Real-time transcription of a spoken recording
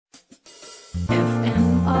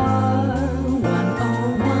FMR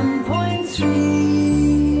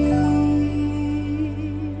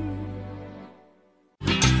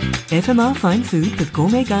 101.3. FMR Fine Food with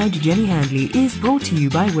gourmet guide Jenny Handley is brought to you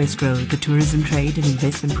by Westrow, the tourism trade and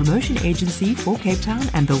investment promotion agency for Cape Town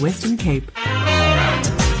and the Western Cape.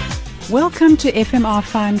 Welcome to FMR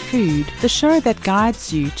Fine Food, the show that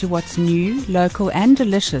guides you to what's new, local and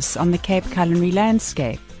delicious on the Cape culinary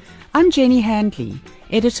landscape. I'm Jenny Handley,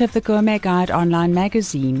 editor of the Gourmet Guide online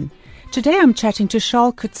magazine. Today I'm chatting to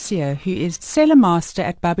Charl Coetzee, who is cellar master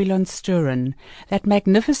at Babylonstoren, that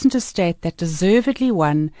magnificent estate that deservedly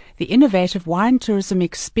won the Innovative Wine Tourism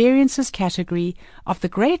Experiences category of the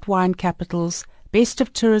Great Wine Capital's Best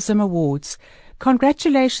of Tourism Awards.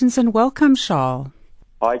 Congratulations and welcome, Charl.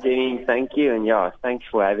 Hi, Jenny. Thank you. And thanks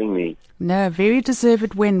for having me. No, very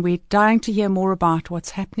deserved win. We're dying to hear more about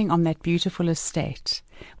what's happening on that beautiful estate.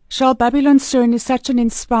 Charl, Babylonstoren is such an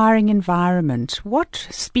inspiring environment. What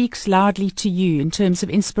speaks loudly to you in terms of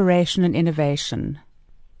inspiration and innovation?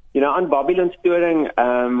 On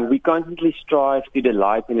Babylonstoren, we constantly strive to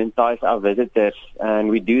delight and entice our visitors, and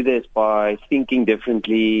we do this by thinking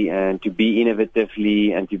differently and to be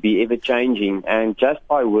innovatively and to be ever-changing. And just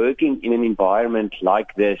by working in an environment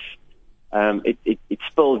like this, it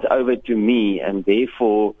spills over to me, and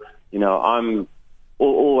therefore, I'm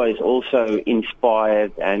always also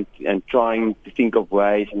inspired and trying to think of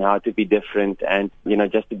ways and how to be different and,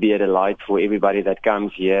 just to be a delight for everybody that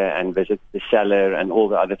comes here and visits the Cellar and all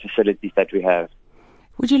the other facilities that we have.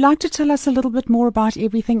 Would you like to tell us a little bit more about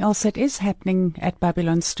everything else that is happening at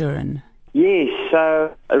Babylonstoren? Yes,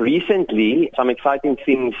 so recently some exciting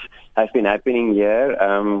things have been happening here.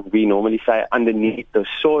 We normally say underneath the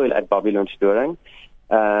soil at Babylonstoren.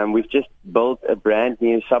 We've just built a brand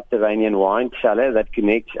new subterranean wine cellar that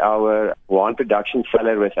connects our wine production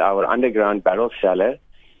cellar with our underground barrel cellar.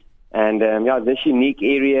 And this unique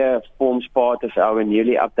area forms part of our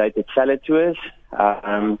newly updated cellar tours.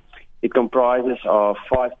 It comprises of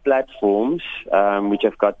 5 platforms, which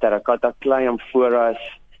have got terracotta clay amphoras.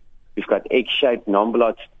 We've got egg-shaped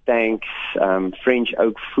non-blot tanks, French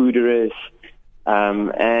oak foederers,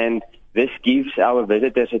 and this gives our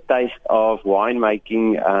visitors a taste of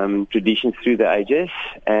winemaking traditions through the ages.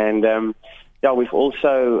 And we've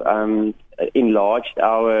also enlarged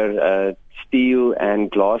our steel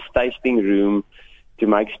and glass tasting room to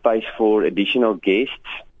make space for additional guests.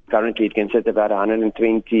 Currently it can sit about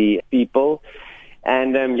 120 people.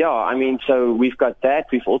 And so we've got that.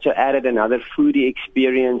 We've also added another foodie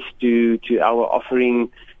experience to our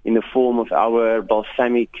offering in the form of our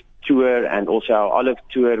balsamic tour and also our olive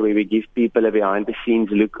tour, where we give people a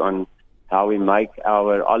behind-the-scenes look on how we make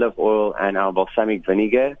our olive oil and our balsamic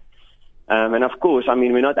vinegar. And of course,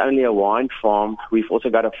 we're not only a wine farm, we've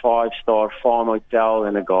also got a 5-star farm hotel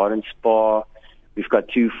and a garden spa. We've got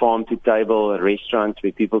 2 farm-to-table restaurants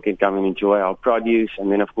where people can come and enjoy our produce.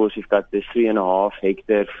 And then, of course, we've got this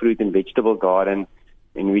 3.5-hectare fruit and vegetable garden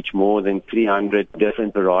in which more than 300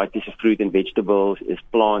 different varieties of fruit and vegetables is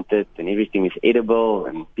planted, and everything is edible,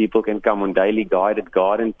 and people can come on daily guided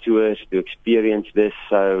garden tours to experience this.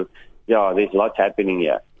 So, there's lots happening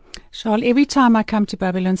here. Charl, every time I come to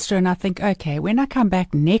Babylonstoren, I think, okay, when I come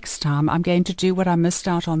back next time, I'm going to do what I missed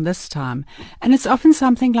out on this time. And it's often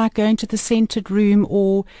something like going to the scented room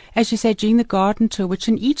or, as you say, doing the garden tour, which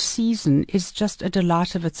in each season is just a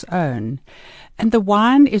delight of its own. And the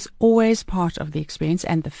wine is always part of the experience,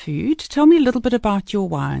 and the food. Tell me a little bit about your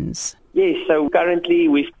wines. Yes, so currently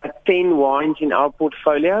we've got 10 wines in our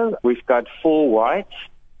portfolio. We've got 4 whites,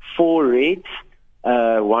 4 reds,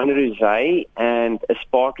 1 rosé, and a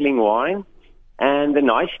sparkling wine. And the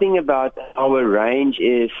nice thing about our range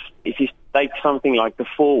is, if you take something like the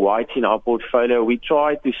 4 whites in our portfolio, we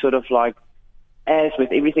try to sort of like, as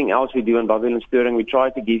with everything else we do in Babylonstoren, we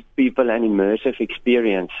try to give people an immersive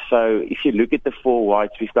experience. So if you look at the 4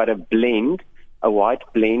 whites, we've got a white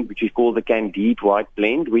blend, which we call the Candide white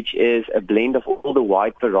blend, which is a blend of all the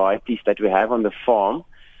white varieties that we have on the farm.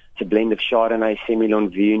 It's a blend of Chardonnay,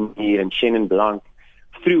 Semillon, Viognier, and Chenin Blanc,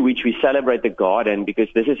 through which we celebrate the garden, because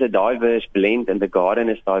this is a diverse blend and the garden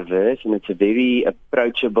is diverse, and it's a very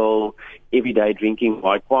approachable, everyday drinking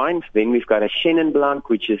white wine. Then we've got a Chenin Blanc,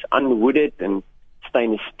 which is unwooded and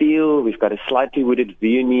stainless steel. We've got a slightly wooded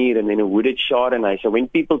Viognier and then a wooded Chardonnay. So when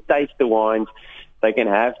people taste the wines, they can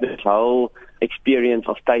have this whole experience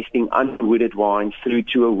of tasting unwooded wines through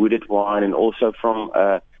to a wooded wine, and also from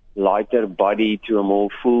a lighter body to a more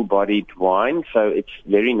full-bodied wine. So it's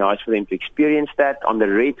very nice for them to experience that. On the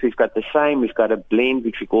reds, we've got the same. We've got a blend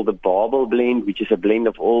which we call the Barbel blend, which is a blend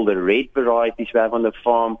of all the red varieties we have on the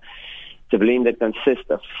farm. It's a blend that consists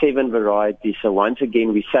of 7 varieties. So once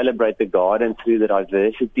again, we celebrate the garden through the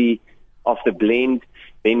diversity of the blend.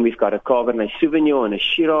 Then we've got a Cabernet Sauvignon and a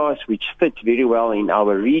Shiraz, which fits very well in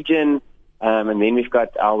our region. And then we've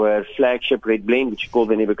got our flagship red blend, which is called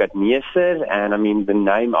the Nebuchadnezzar. And I mean, the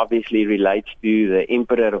name obviously relates to the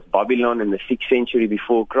emperor of Babylon in the 6th century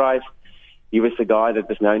before Christ. He was the guy that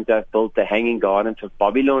was known to have built the hanging gardens of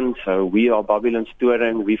Babylon. So we are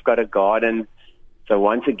Babylonstoren. We've got a garden. So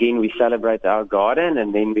once again, we celebrate our garden.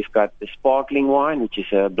 And then we've got the sparkling wine, which is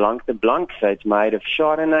a Blanc de Blanc. So it's made of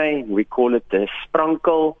Chardonnay. We call it the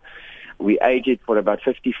Sprankel. We age it for about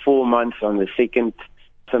 54 months on the second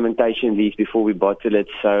fermentation leaf before we bottle it.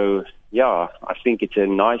 So yeah, I think it's a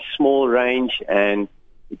nice small range and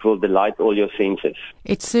it will delight all your senses.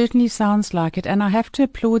 It certainly sounds like it, and I have to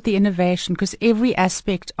applaud the innovation because every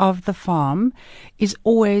aspect of the farm is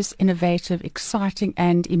always innovative, exciting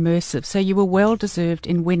and immersive. So you were well deserved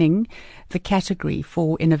in winning the category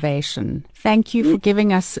for innovation. Thank you for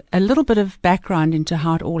giving us a little bit of background into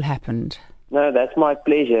how it all happened. No, that's my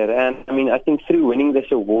pleasure. And I mean, I think through winning this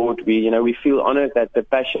award, we feel honored that the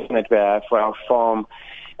passion that we have for our farm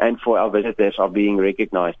and for our visitors are being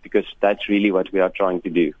recognized, because that's really what we are trying to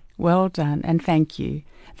do. Well done, and thank you.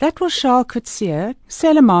 That was Charl Coetzee,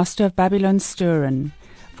 Cellar Master of Babylonstoren.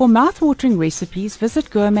 For mouth-watering recipes, visit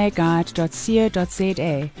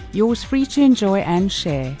gourmetguide.co.za. Yours free to enjoy and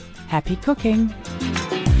share. Happy cooking!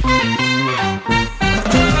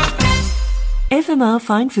 FMR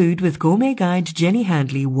Fine Food with Gourmet Guide Jenny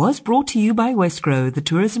Handley was brought to you by Westgrow, the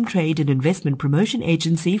tourism trade and investment promotion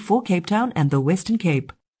agency for Cape Town and the Western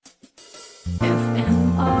Cape. FM